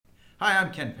Hi,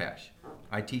 I'm Ken Pash.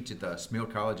 I teach at the Smeal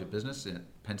College of Business at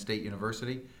Penn State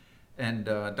University. And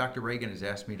Dr. Reagan has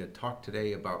asked me to talk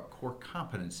today about core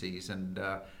competencies. And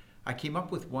I came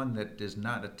up with one that is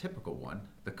not a typical one,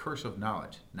 the curse of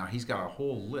knowledge. Now, he's got a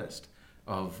whole list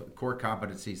of core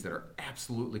competencies that are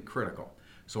absolutely critical.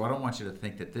 So I don't want you to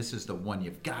think that this is the one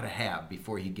you've got to have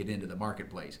before you get into the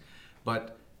marketplace.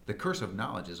 But the curse of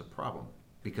knowledge is a problem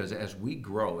because as we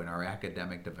grow in our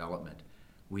academic development,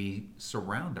 we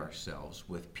surround ourselves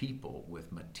with people,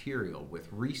 with material, with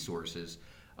resources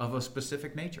of a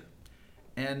specific nature.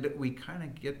 And we kind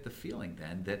of get the feeling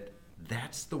then that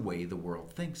that's the way the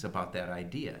world thinks about that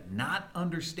idea, not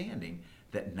understanding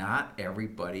that not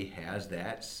everybody has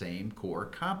that same core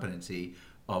competency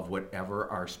of whatever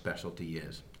our specialty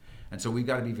is. And so we've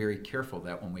got to be very careful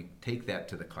that when we take that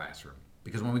to the classroom,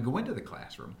 because when we go into the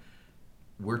classroom,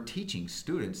 we're teaching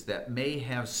students that may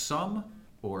have some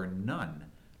or none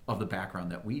of the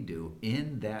background that we do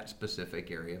in that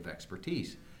specific area of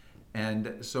expertise.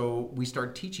 And so we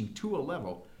start teaching to a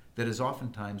level that is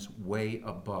oftentimes way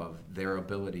above their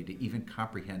ability to even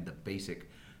comprehend the basic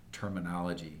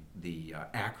terminology, the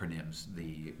acronyms,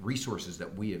 the resources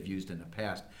that we have used in the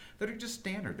past that are just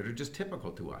standard, that are just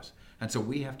typical to us. And so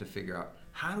we have to figure out,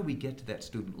 how do we get to that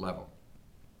student level?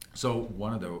 So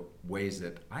one of the ways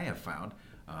that I have found,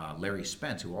 Larry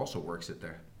Spence, who also works at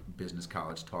the business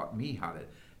college, taught me how to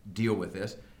deal with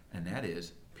this, and that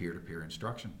is peer-to-peer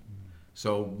instruction.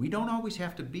 So we don't always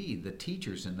have to be the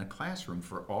teachers in the classroom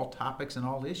for all topics and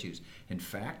all issues. In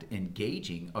fact,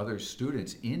 engaging other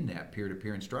students in that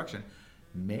peer-to-peer instruction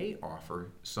may offer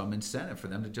some incentive for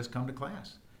them to just come to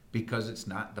class, because it's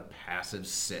not the passive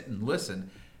sit and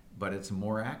listen, but it's a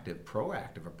more active,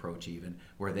 proactive approach even,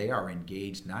 where they are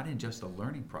engaged not in just the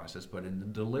learning process, but in the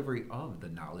delivery of the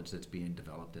knowledge that's being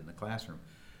developed in the classroom.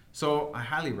 So I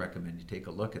highly recommend you take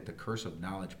a look at the Curse of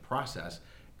Knowledge process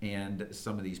and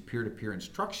some of these peer-to-peer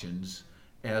instructions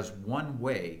as one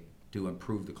way to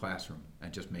improve the classroom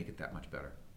and just make it that much better.